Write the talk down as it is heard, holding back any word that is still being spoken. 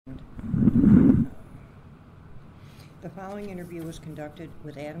The following interview was conducted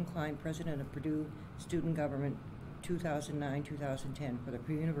with Adam Kline, President of Purdue Student Government 2009-2010 for the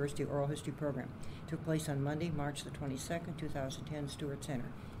Purdue University Oral History Program. It took place on Monday, March the 22nd, 2010, Stewart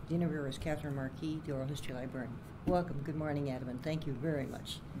Center. The interviewer is Katherine Markee, the Oral History Librarian. Welcome. Good morning, Adam, and thank you very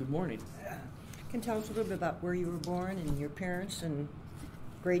much. Good morning. Can you tell us a little bit about where you were born and your parents and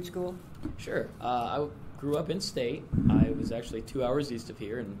grade school? Sure. I grew up in state. I was actually 2 hours east of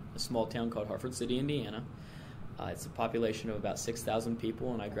here in a small town called Hartford City, Indiana. It's a population of about 6,000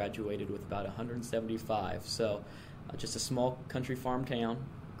 people, and I graduated with about 175. So just a small country farm town.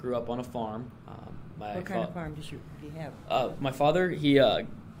 Grew up on a farm. What kind of farm do you have? My father,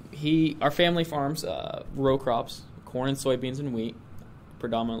 our family farms row crops, corn and soybeans and wheat.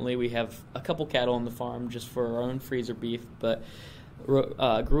 Predominantly, we have a couple cattle on the farm just for our own freezer beef, but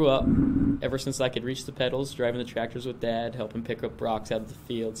grew up ever since I could reach the pedals, driving the tractors with Dad, helping pick up rocks out of the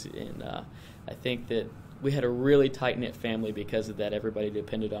fields, and I think that we had a really tight-knit family because of that. Everybody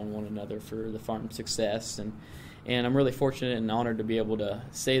depended on one another for the farm success, and I'm really fortunate and honored to be able to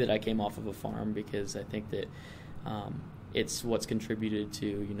say that I came off of a farm, because I think that it's what's contributed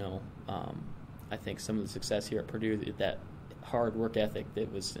to, I think some of the success here at Purdue, that hard work ethic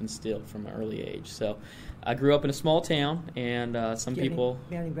that was instilled from an early age. So I grew up in a small town, and some people... Do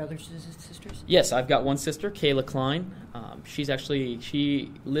you have any brothers and sisters? Yes, I've got one sister, Kline.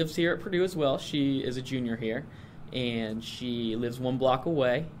 She lives here at Purdue as well. She is a junior here, and she lives 1 block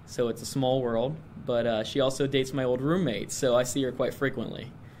away, so it's a small world. But she also dates my old roommate, so I see her quite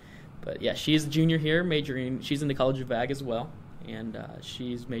frequently. But yeah, she's a junior here, she's in the College of Ag as well, and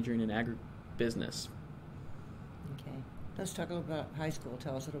she's majoring in agribusiness. Okay. Let's talk a little about high school.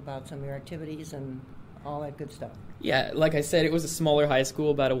 Tell us a little about some of your activities and all that good stuff. Yeah, like I said, it was a smaller high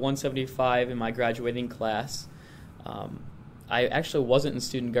school, about a 175 in my graduating class. I actually wasn't in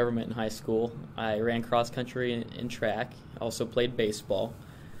student government in high school. I ran cross country and track, also played baseball.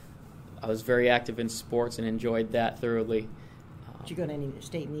 I was very active in sports and enjoyed that thoroughly. Did you go to any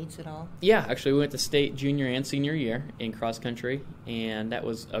state meets at all? Yeah, actually we went to state junior and senior year in cross country, and that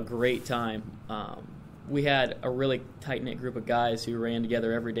was a great time. We had a really tight-knit group of guys who ran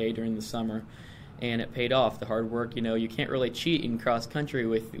together every day during the summer, and it paid off. The hard work, you can't really cheat in cross country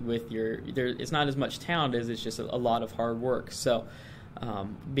with it's not as much talent as it's just a lot of hard work. So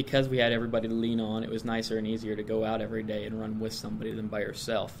because we had everybody to lean on, it was nicer and easier to go out every day and run with somebody than by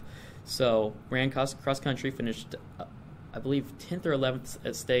yourself. So ran cross country, finished I believe 10th or 11th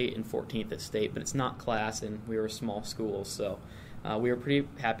at state and 14th at state, but it's not class, and we were a small school, so we were pretty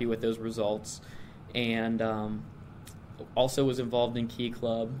happy with those results. And also was involved in Key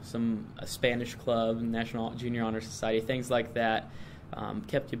Club, a Spanish club, National Junior Honor Society, things like that.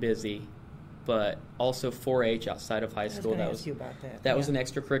 Kept you busy, but also 4-H outside of high school. I was going to ask you about that. That was an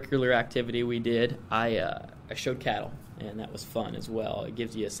extracurricular activity we did. I showed cattle, and that was fun as well. It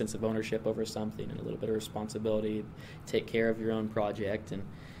gives you a sense of ownership over something and a little bit of responsibility, take care of your own project,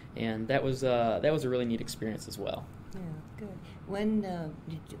 and that was a really neat experience as well. Yeah, good. When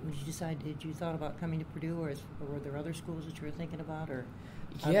did you decide? Did you thought about coming to Purdue, or were there other schools that you were thinking about, or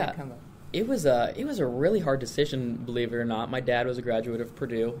how did that come up? It was a really hard decision, believe it or not. My dad was a graduate of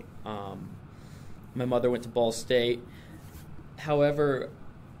Purdue. My mother went to Ball State. However,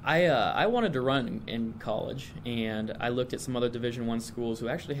 I wanted to run in college, and I looked at some other Division I schools who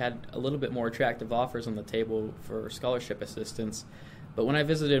actually had a little bit more attractive offers on the table for scholarship assistance. But when I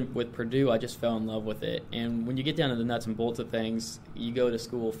visited with Purdue, I just fell in love with it. And when you get down to the nuts and bolts of things, you go to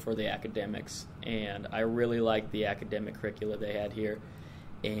school for the academics. And I really liked the academic curricula they had here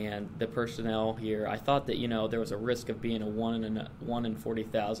and the personnel here. I thought that, there was a risk of being a 1 in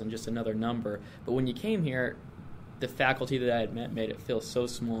 40,000, just another number. But when you came here, the faculty that I had met made it feel so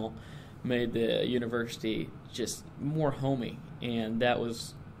small, made the university just more homey. And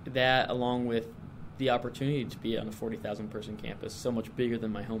that along with the opportunity to be on a 40,000 person campus, so much bigger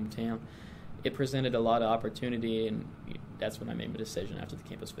than my hometown, it presented a lot of opportunity, and that's when I made my decision after the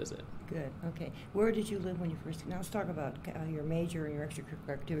campus visit. Good. Okay. Where did you live when you first? Now let's talk about your major and your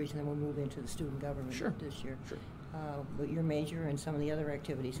extracurricular activities, and then we'll move into the student government this year. Sure. But your major and some of the other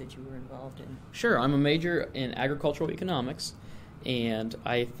activities that you were involved in. Sure. I'm a major in agricultural economics, and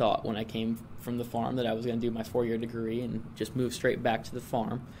I thought when I came from the farm that I was going to do my 4-year degree and just move straight back to the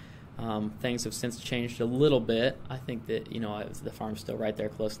farm. Things have since changed a little bit. I think that, the farm's still right there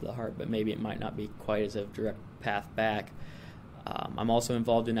close to the heart, but maybe it might not be quite as a direct path back. I'm also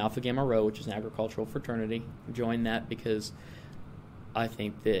involved in Alpha Gamma Rho, which is an agricultural fraternity. Joined that because I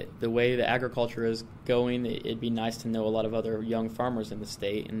think that the way the agriculture is going, it'd be nice to know a lot of other young farmers in the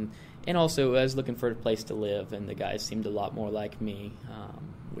state, And also, I was looking for a place to live, and the guys seemed a lot more like me,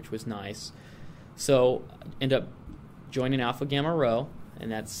 which was nice. So, ended up joining Alpha Gamma Rho,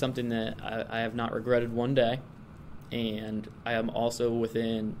 and that's something that I have not regretted one day. And I am also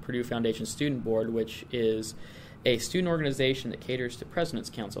within Purdue Foundation Student Board, which is a student organization that caters to President's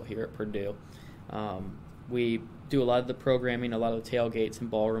Council here at Purdue. We do a lot of the programming, a lot of the tailgates and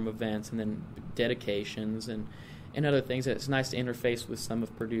ballroom events, and then dedications and other things. It's nice to interface with some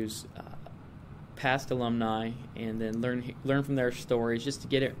of Purdue's past alumni and then learn from their stories, just to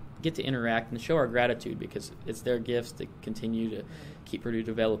get to interact and show our gratitude, because it's their gifts that continue to keep Purdue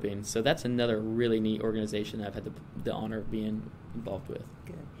developing. So that's another really neat organization that I've had the honor of being involved with.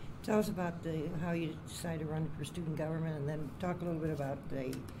 Good. Tell us about how you decided to run for student government, and then talk a little bit about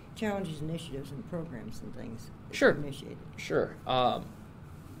the challenges, initiatives, and programs and things that Sure. you initiated. Sure.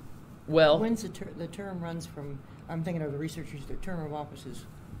 Well, When's the term runs from? I'm thinking of the researchers. Their term of office is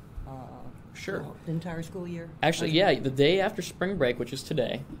Sure. the entire school year. Actually, yeah, the day after spring break, which is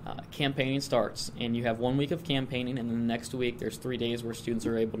today, campaigning starts, and you have 1 week of campaigning, and then the next week there's 3 days where students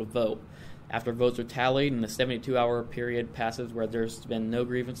are able to vote. After votes are tallied and the 72-hour period passes where there's been no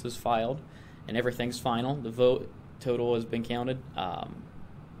grievances filed and everything's final, the vote total has been counted,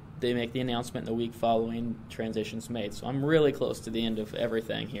 they make the announcement, the week following, transition's made. So I'm really close to the end of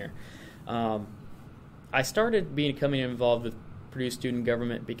everything here. I started becoming involved with Purdue student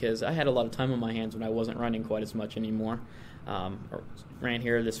government because I had a lot of time on my hands when I wasn't running quite as much anymore. Ran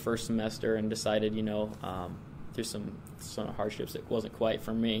here this first semester and decided, there's some hardships that wasn't quite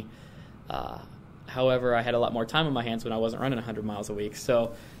for me. However, I had a lot more time on my hands when I wasn't running 100 miles a week.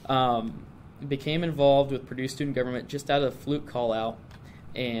 So became involved with Purdue student government just out of the fluke call out.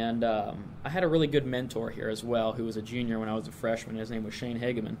 And I had a really good mentor here as well, who was a junior when I was a freshman. His name was Shane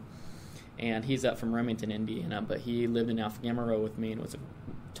Hageman. And he's up from Remington, Indiana, but he lived in Alpha Gamma Rho with me and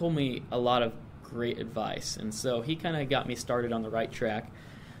told me a lot of great advice. And so he kind of got me started on the right track.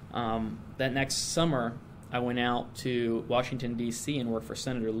 That next summer, I went out to Washington, D.C. and worked for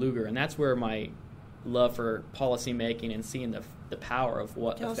Senator Lugar, and that's where my love for policy making and seeing the power of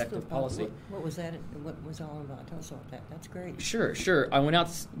what Tell effective us policy. What was that? What was it all about? Tell us about that. That's great. Sure. I went out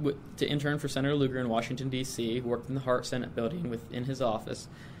to intern for Senator Lugar in Washington, D.C., worked in the Hart Senate building in his office.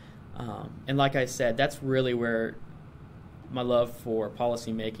 And like I said, that's really where my love for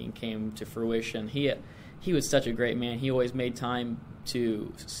policy making came to fruition. He was such a great man. He always made time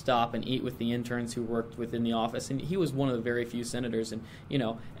to stop and eat with the interns who worked within the office, and he was one of the very few senators. And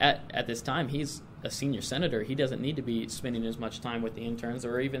at this time, he's a senior senator. He doesn't need to be spending as much time with the interns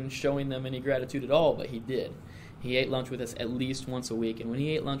or even showing them any gratitude at all, but he did. He ate lunch with us at least once a week, and when he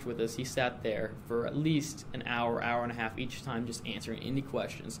ate lunch with us, he sat there for at least an hour and a half each time, just answering any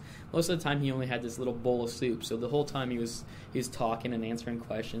questions. Most of the time, he only had this little bowl of soup, so the whole time he was talking and answering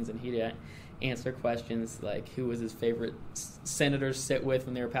questions, and he'd answer questions like who was his favorite senator to sit with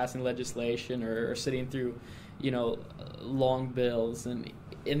when they were passing legislation or sitting through, long bills,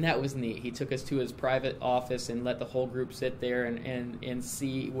 and that was neat. He took us to his private office and let the whole group sit there and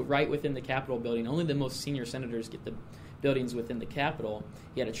see right within the Capitol building. Only the most senior senators get the buildings within the Capitol.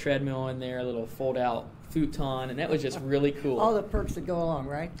 He had a treadmill in there, a little fold-out futon, and that was just really cool. All the perks that go along,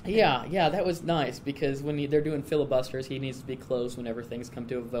 right? Yeah, that was nice because when they're doing filibusters, he needs to be closed whenever things come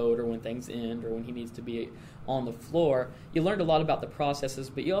to a vote or when things end or when he needs to be on the floor. You learned a lot about the processes,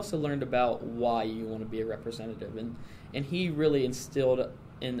 but you also learned about why you want to be a representative. And he really instilled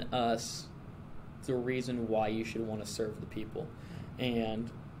in us the reason why you should want to serve the people. And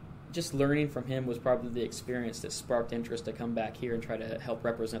just learning from him was probably the experience that sparked interest to come back here and try to help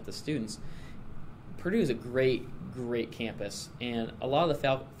represent the students. Purdue is a great, great campus, and a lot of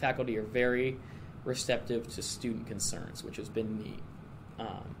the faculty are very receptive to student concerns, which has been neat.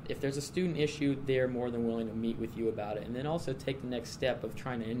 If there's a student issue, they're more than willing to meet with you about it, and then also take the next step of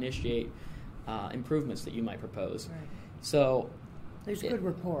trying to initiate improvements that you might propose. Right. So there's good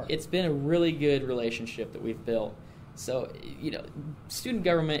rapport. It's been a really good relationship that we've built. So, student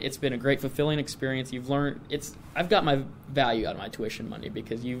government, it's been a great, fulfilling experience. You've learned, I've got my value out of my tuition money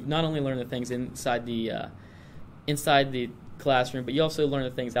because you've not only learned the things inside the classroom, but you also learn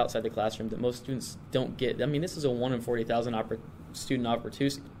the things outside the classroom that most students don't get. I mean, this is a 1 in 40,000 student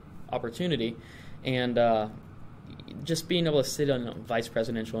opportunity, and just being able to sit on vice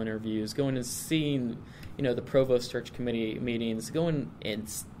presidential interviews, going and seeing, the provost search committee meetings, going and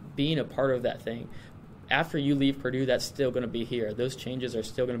being a part of that thing. After you leave Purdue, that's still going to be here. Those changes are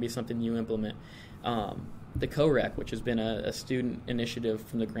still going to be something you implement. The COREC, which has been a student initiative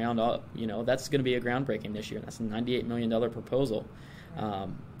from the ground up, that's going to be a groundbreaking this year. That's a $98 million proposal.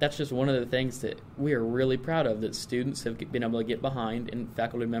 That's just one of the things that we are really proud of, that students have been able to get behind, and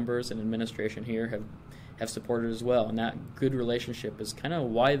faculty members and administration here have supported as well. And that good relationship is kind of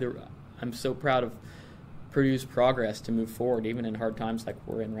why I'm so proud of Purdue's progress to move forward, even in hard times like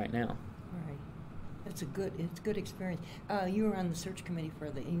we're in right now. Right. It's a good experience. You were on the search committee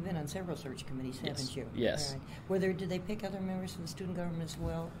you've been on several search committees, haven't you? Yes. Right. Did they pick other members of the student government as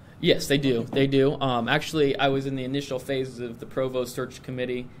well? Yes, they do. They do. Actually, I was in the initial phases of the provost search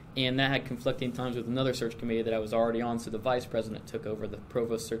committee, and that had conflicting times with another search committee that I was already on. So the vice president took over the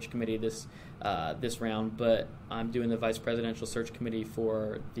provost search committee this round. But I'm doing the vice presidential search committee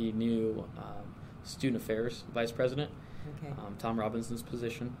for the new student affairs vice president, Tom Robinson's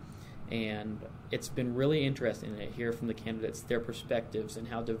position. And it's been really interesting to hear from the candidates their perspectives and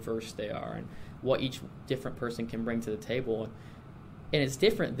how diverse they are and what each different person can bring to the table. And it's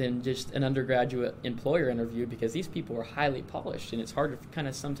different than just an undergraduate employer interview, because these people are highly polished, and it's hard to kind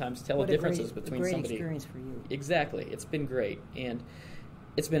of sometimes tell the differences between somebody. Great experience for you. Exactly. It's been great. And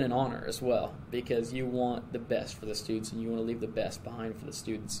it's been an honor as well, because you want the best for the students and you want to leave the best behind for the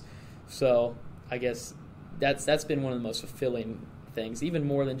students. So I guess that's been one of the most fulfilling things, even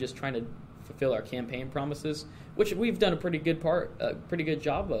more than just trying to fulfill our campaign promises, which we've done a pretty good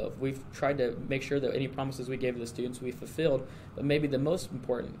job of. We've tried to make sure that any promises we gave to the students we fulfilled, but maybe the most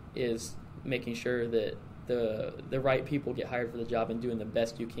important is making sure that the right people get hired for the job and doing the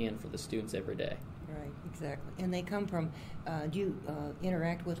best you can for the students every day. Right, exactly. And they come from, do you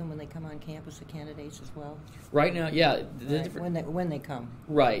interact with them when they come on campus, the candidates as well? Right now, yeah. When they come.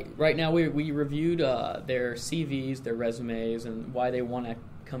 Right. Right now we reviewed their CVs, their resumes, and why they want to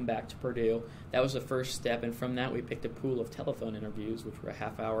come back to Purdue. That was the first step, and from that we picked a pool of telephone interviews, which were a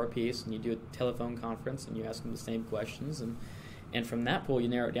half hour apiece, and you do a telephone conference and you ask them the same questions, and from that pool you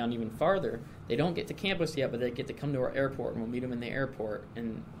narrow it down even farther. They don't get to campus yet, but they get to come to our airport, and we'll meet them in the airport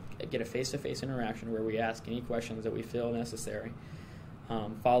and get a face-to-face interaction where we ask any questions that we feel necessary,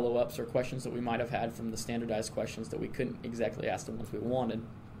 follow-ups or questions that we might have had from the standardized questions that we couldn't exactly ask the ones we wanted.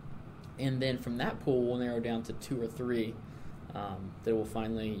 And then from that pool we'll narrow down to 2 or 3 that will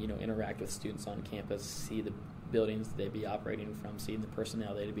finally, interact with students on campus, see the buildings they'd be operating from, see the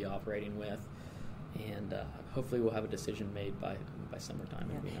personnel they'd be operating with, and hopefully we'll have a decision made by summertime.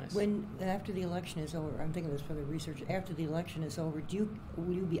 It'd be nice. When after the election is over, I'm thinking this for the research. After the election is over,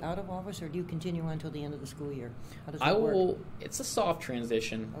 will you be out of office, or do you continue on until the end of the school year? How does that work? It's a soft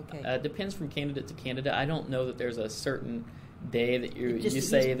transition. Okay. It depends from candidate to candidate. I don't know that there's a certain day that you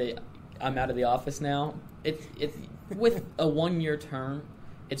say that I'm out of the office now. It's with a 1-year term,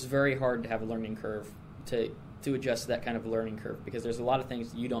 it's very hard to have a learning curve to adjust to that kind of learning curve, because there's a lot of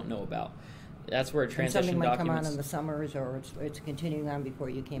things you don't know about. That's where transition documents... Something might come on in the summers, or it's continuing on before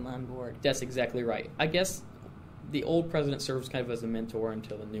you came on board. That's exactly right. I guess the old president serves kind of as a mentor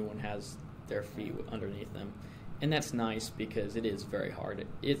until the new one has their feet underneath them. And that's nice, because it is very hard.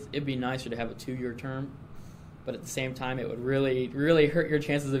 It'd be nicer to have a 2-year term, but at the same time it would really, really hurt your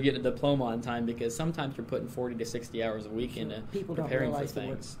chances of getting a diploma on time, because sometimes you're putting 40 to 60 hours a week into people preparing don't realize for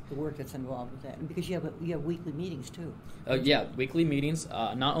things. The work that's involved with that, and because you have weekly meetings too. Yeah, weekly meetings,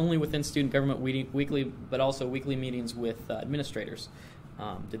 not only within student government weekly, but also weekly meetings with administrators.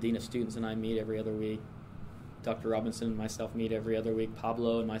 The dean of students and I meet every other week. Dr. Robinson and myself meet every other week.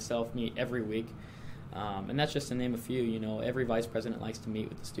 Pablo and myself meet every week. And that's just to name a few. Every vice president likes to meet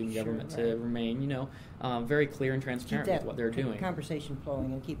with the student government to remain, very clear and transparent with what they're doing. Keep the conversation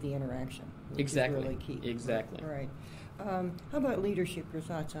flowing and keep the interaction, which exactly. is really key. Exactly. Right. How about leadership? Your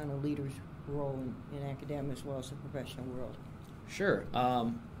thoughts on a leader's role in academia as well as the professional world? Sure.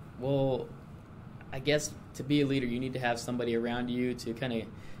 Well, I guess to be a leader, you need to have somebody around you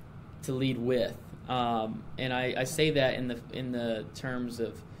to lead with. And I say that in the terms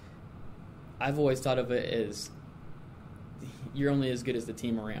of, I've always thought of it as you're only as good as the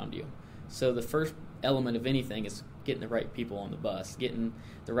team around you. So the first element of anything is getting the right people on the bus, getting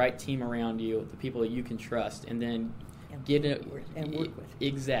the right team around you, the people that you can trust, and then work with.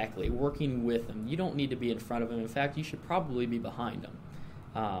 Exactly, working with them. You don't need to be in front of them. In fact, you should probably be behind them.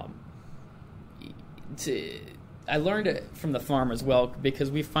 I learned it from the farm as well, because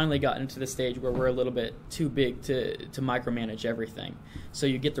we've finally gotten to the stage where we're a little bit too big to micromanage everything. So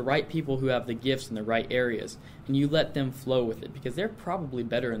you get the right people who have the gifts in the right areas, and you let them flow with it, because they're probably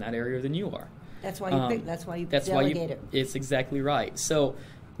better in that area than you are. That's why you pick. That's why you delegate it. It's exactly right. So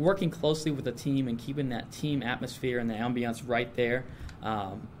working closely with the team and keeping that team atmosphere and the ambiance right there,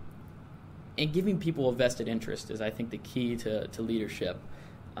 and giving people a vested interest is, I think, the key to leadership.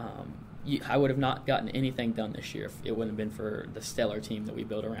 I would have not gotten anything done this year if it wouldn't have been for the stellar team that we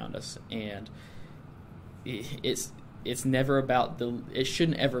built around us. And it's never about it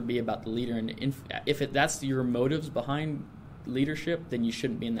shouldn't ever be about the leader. And if that's your motives behind leadership, then you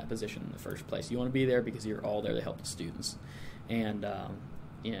shouldn't be in that position in the first place. You want to be there because you're all there to help the students. And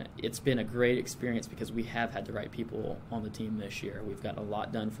it's been a great experience because we have had the right people on the team this year. We've gotten a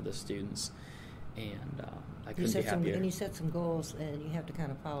lot done for the students, and I couldn't be happier. And you set some goals, and you have to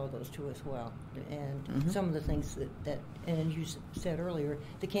kind of follow those too as well. And some of the things that and you said earlier,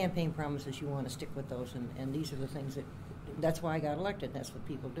 the campaign promises, you want to stick with those, and these are the things that's why I got elected. That's what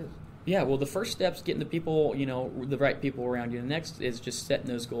people do. Yeah, well, the first step's getting the people, the right people around you. The next is just setting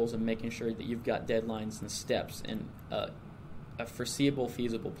those goals and making sure that you've got deadlines and steps and a foreseeable,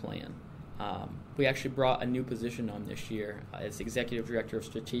 feasible plan. We actually brought a new position on this year. It's Executive Director of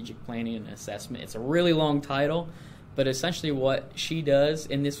Strategic Planning and Assessment. It's a really long title, but essentially what she does,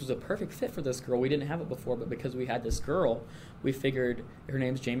 and this was a perfect fit for this girl. We didn't have it before, but because we had this girl, we figured her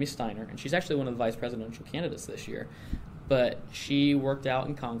name's Jamie Steiner, and she's actually one of the vice presidential candidates this year. But she worked out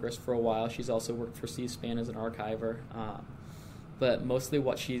in Congress for a while. She's also worked for C-SPAN as an archiver. But mostly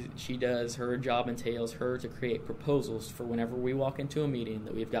what she does, her job entails her to create proposals for whenever we walk into a meeting,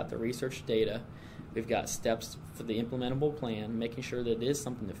 that we've got the research data, we've got steps for the implementable plan, making sure that it is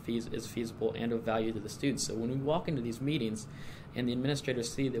something that is feasible and of value to the students. So when we walk into these meetings and the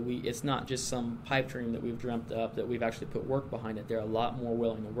administrators see that it's not just some pipe dream that we've dreamt up, that we've actually put work behind it, they're a lot more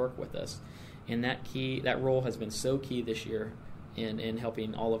willing to work with us. And that role has been so key this year in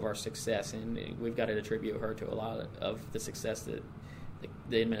helping all of our success, and we've got to attribute her to a lot of the success that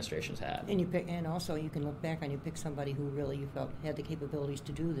the administration's had. And also you can look back on, you pick somebody who really you felt had the capabilities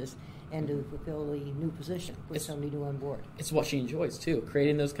to do this and to fulfill the new position with somebody new on board. It's what she enjoys too,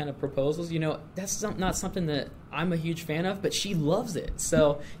 creating those kind of proposals. That's not something that I'm a huge fan of, but she loves it.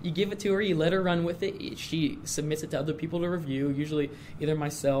 So you give it to her, you let her run with it. She submits it to other people to review, usually either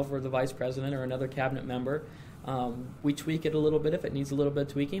myself or the vice president or another cabinet member. We tweak it a little bit if it needs a little bit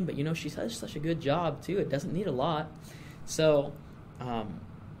of tweaking, but she does such a good job too. It doesn't need a lot. So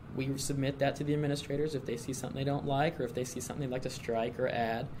we submit that to the administrators. If they see something they don't like, or if they see something they'd like to strike or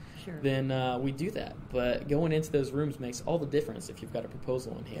add, then we do that. But going into those rooms makes all the difference if you've got a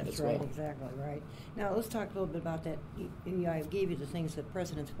proposal in hand as well. That's right, exactly right. Now let's talk a little bit about that. I gave you the things that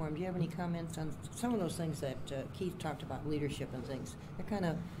President's Forum. Do you have any comments on some of those things that Keith talked about, leadership and things? They're kind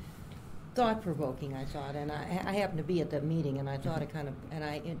of thought-provoking, I thought, and I happened to be at the meeting, and I thought it kind of, and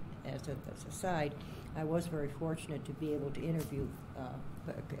as a side, I was very fortunate to be able to interview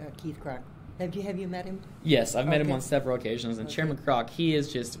Keith Kroc. Have you met him? Yes, I've met him on several occasions, and Chairman Kroc, he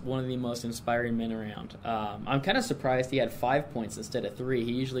is just one of the most inspiring men around. I'm kind of surprised he had 5 points instead of 3.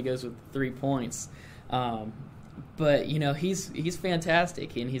 He usually goes with 3 points. But he's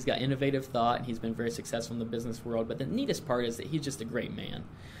fantastic, and he's got innovative thought, and he's been very successful in the business world. But the neatest part is that he's just a great man.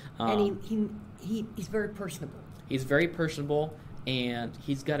 And he's very personable. He's very personable, and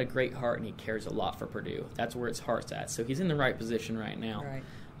he's got a great heart, and he cares a lot for Purdue. That's where his heart's at. So he's in the right position right now.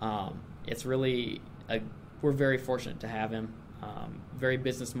 Right. It's really we're very fortunate to have him. Very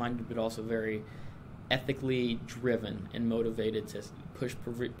business-minded, but also very ethically driven and motivated to push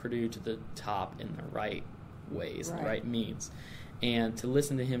Purdue to the top in the right ways, the right means. And to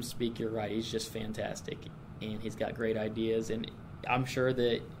listen to him speak, you're right, he's just fantastic. And he's got great ideas. And I'm sure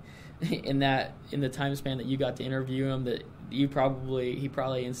that in the time span that you got to interview him, that he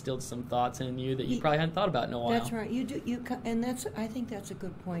probably instilled some thoughts in you that you probably hadn't thought about in a while. That's right. You do. And I think that's a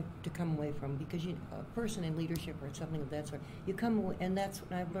good point to come away from, because a person in leadership or something of that sort, you come away, and that's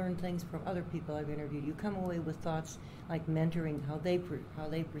when I've learned things from other people I've interviewed. You come away with thoughts like mentoring, how they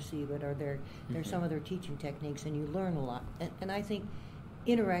perceive it, or there's some of their teaching techniques, and you learn a lot. And I think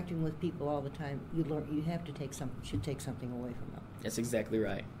interacting with people all the time, you have to should take something away from them. That's exactly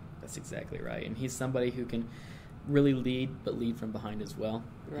right. And he's somebody who can really lead, but lead from behind as well.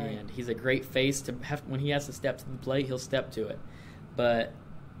 Right. And he's a great face to have. When he has to step to the plate, he'll step to it. But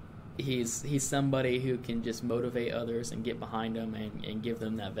he's somebody who can just motivate others and get behind them and give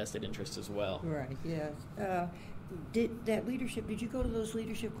them that vested interest as well. Right. Yes. Did you go to those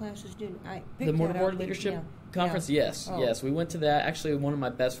leadership classes? The Mortar Leadership Conference? Yeah. Yes. Yes. We went to that. Actually, one of my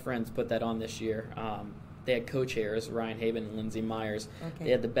best friends put that on this year. They had co-chairs, Ryan Haven and Lindsay Myers. Okay.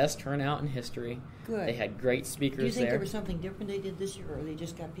 They had the best turnout in history. Good. They had great speakers there. Do you think there was something different they did this year, or they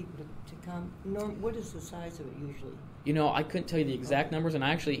just got people to come? What is the size of it usually? I couldn't tell you the exact numbers, and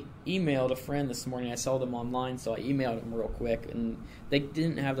I actually emailed a friend this morning. I saw them online, so I emailed them real quick, and they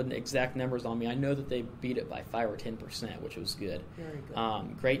didn't have the exact numbers on me. I know that they beat it by 5 or 10%, which was good. Very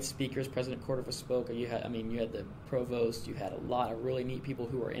good. Great speakers. President Cordova spoke. You had the provost. You had a lot of really neat people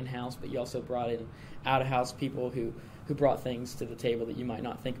who were in-house, but you also brought in out-of-house people who brought things to the table that you might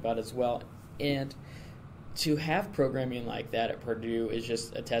not think about as well. And to have programming like that at Purdue is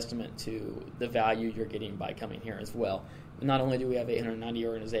just a testament to the value you're getting by coming here as well. Not only do we have 890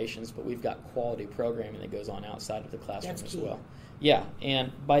 organizations, but we've got quality programming that goes on outside of the classroom as well. Yeah,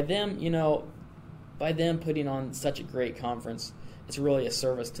 and by them, putting on such a great conference, it's really a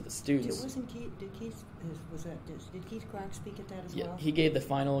service to the students. Did Keith Clark speak at that as well? He gave the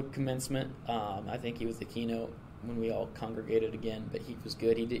final commencement. I think he was the keynote when we all congregated again, but he was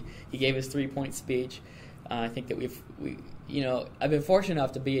good. He gave his 3-point speech. I think that I've been fortunate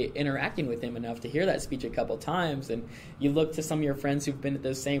enough to be interacting with him enough to hear that speech a couple times, and you look to some of your friends who've been at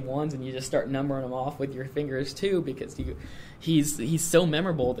those same ones, and you just start numbering them off with your fingers too, because he's so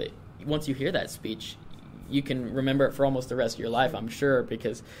memorable that once you hear that speech, you can remember it for almost the rest of your life, I'm sure,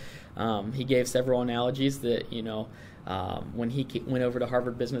 because he gave several analogies that, when he went over to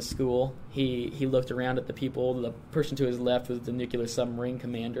Harvard Business School, he looked around at the people. The person to his left was the nuclear submarine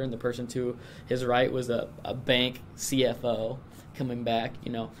commander, and the person to his right was a bank CFO coming back.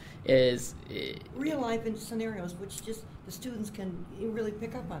 Real life in scenarios, which just the students can really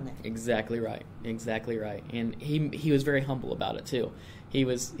pick up on that. Exactly right, and he was very humble about it too. He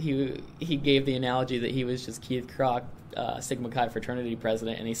gave the analogy that he was just Keith Kroc, Sigma Chi fraternity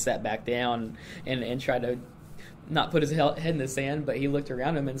president, and he sat back down and tried to not put his head in the sand, but he looked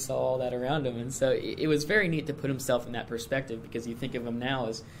around him and saw all that around him. And so it was very neat to put himself in that perspective, because you think of him now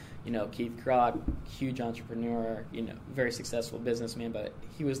as, Keith Kroc, huge entrepreneur, very successful businessman, but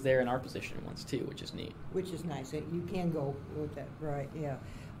he was there in our position once too, which is neat. Which is nice. You can go with that, right, yeah.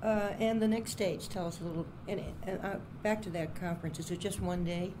 And the next stage, tell us a little, and back to that conference, is it just one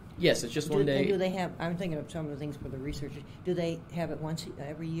day? Yes, it's just one day. And do they have, I'm thinking of some of the things for the researchers, do they have it once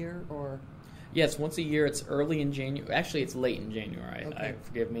every year, or? Yes, once a year. It's early in January. Actually, it's late in January. Okay.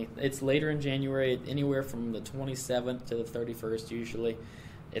 Forgive me. It's later in January, anywhere from the 27th to the 31st usually.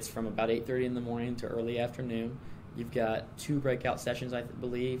 It's from about 8:30 in the morning to early afternoon. You've got 2 breakout sessions, I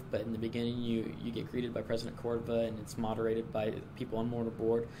believe, but in the beginning you get greeted by President Cordova, and it's moderated by people on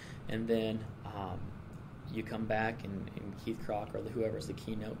mortarboard, and then you come back, and Keith Kroc, or whoever's the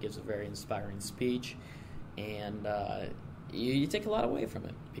keynote, gives a very inspiring speech, and you take a lot away from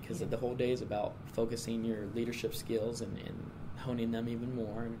it, because the whole day is about focusing your leadership skills and honing them even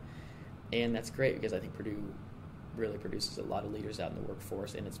more, and that's great, because I think Purdue really produces a lot of leaders out in the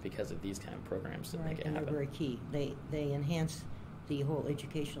workforce, and it's because of these kind of programs that make it happen. They're very key. They enhance the whole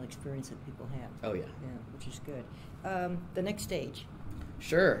educational experience that people have. Oh yeah, which is good. The next stage.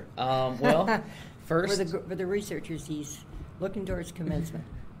 Sure. Well, first for the researchers, he's looking towards commencement.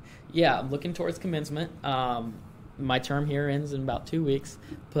 Yeah, I'm looking towards commencement. My term here ends in about 2 weeks,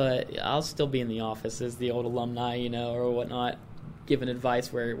 but I'll still be in the office as the old alumni, or whatnot, giving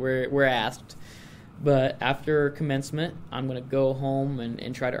advice where we're asked. But after commencement, I'm going to go home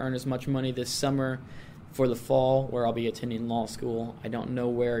and try to earn as much money this summer for the fall, where I'll be attending law school. I don't know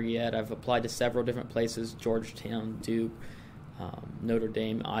where yet. I've applied to several different places: Georgetown, Duke, Notre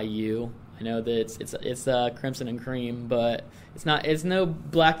Dame, IU. I know that it's crimson and cream, but it's no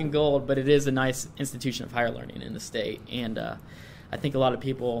black and gold, but it is a nice institution of higher learning in the state. And I think a lot of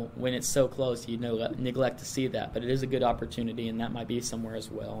people, when it's so close, neglect to see that. But it is a good opportunity, and that might be somewhere as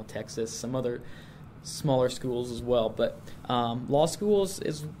well. Texas, some other smaller schools as well. But law schools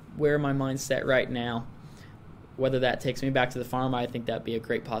is where my mind's set right now. Whether that takes me back to the farm, I think that'd be a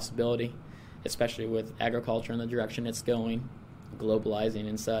great possibility, especially with agriculture and the direction it's going, globalizing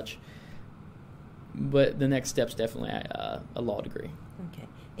and such. But the next step's definitely a law degree. Okay.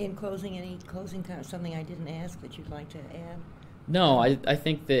 In closing, any closing kind of something I didn't ask that you'd like to add? No, I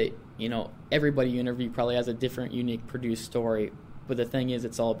think that, everybody you interview probably has a different, unique Purdue story. But the thing is,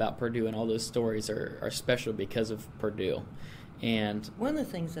 it's all about Purdue, and all those stories are special because of Purdue. And one of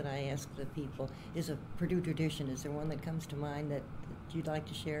the things that I ask the people is a Purdue tradition. Is there one that comes to mind that you'd like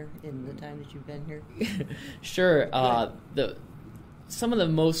to share in the time that you've been here? Sure. Some of the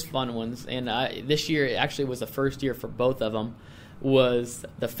most fun ones, and this year actually was the first year for both of them, was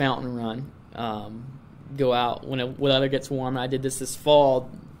the fountain run. Go out when the weather gets warm. I did this fall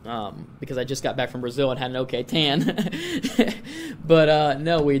because I just got back from Brazil and had an okay tan. But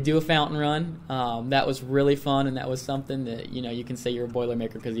no, we do a fountain run. That was really fun, and that was something that you can say you're a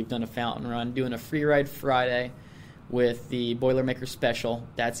Boilermaker because you've done a fountain run. Doing a free ride Friday with the Boilermaker special,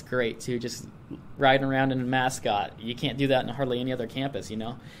 that's great too. Just riding around in a mascot. You can't do that in hardly any other campus,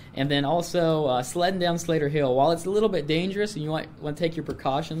 And then also sledding down Slater Hill. While it's a little bit dangerous and you want to take your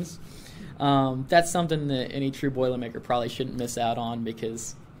precautions, that's something that any true Boilermaker probably shouldn't miss out on,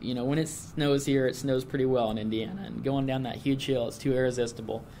 because when it snows here, it snows pretty well in Indiana, and going down that huge hill is too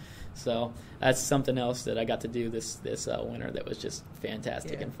irresistible. So that's something else that I got to do this winter that was just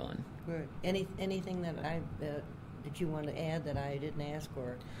fantastic and fun. Good. Anything that that you want to add that I didn't ask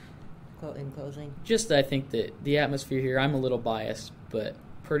or in closing? Just I think that the atmosphere here, I'm a little biased, but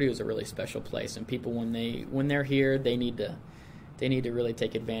Purdue is a really special place, and people when they're here, they need to really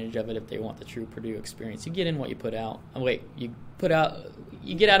take advantage of it if they want the true Purdue experience. You get in what you put out. Oh, wait, you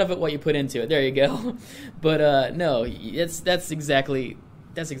get out of it what you put into it. There you go. But no, that's exactly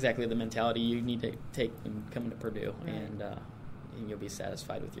the mentality you need to take when coming to Purdue, right. and you'll be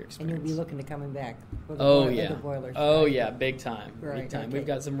satisfied with your And experience. you'll be looking to coming back. For the The Boilers. Oh right? yeah, big time. Right, Big time. okay. We've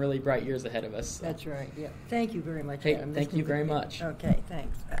got some really bright years ahead of us. So. That's right. Yeah. Thank you very much, Hey, Adam. thank you very much. Okay.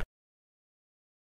 Thanks.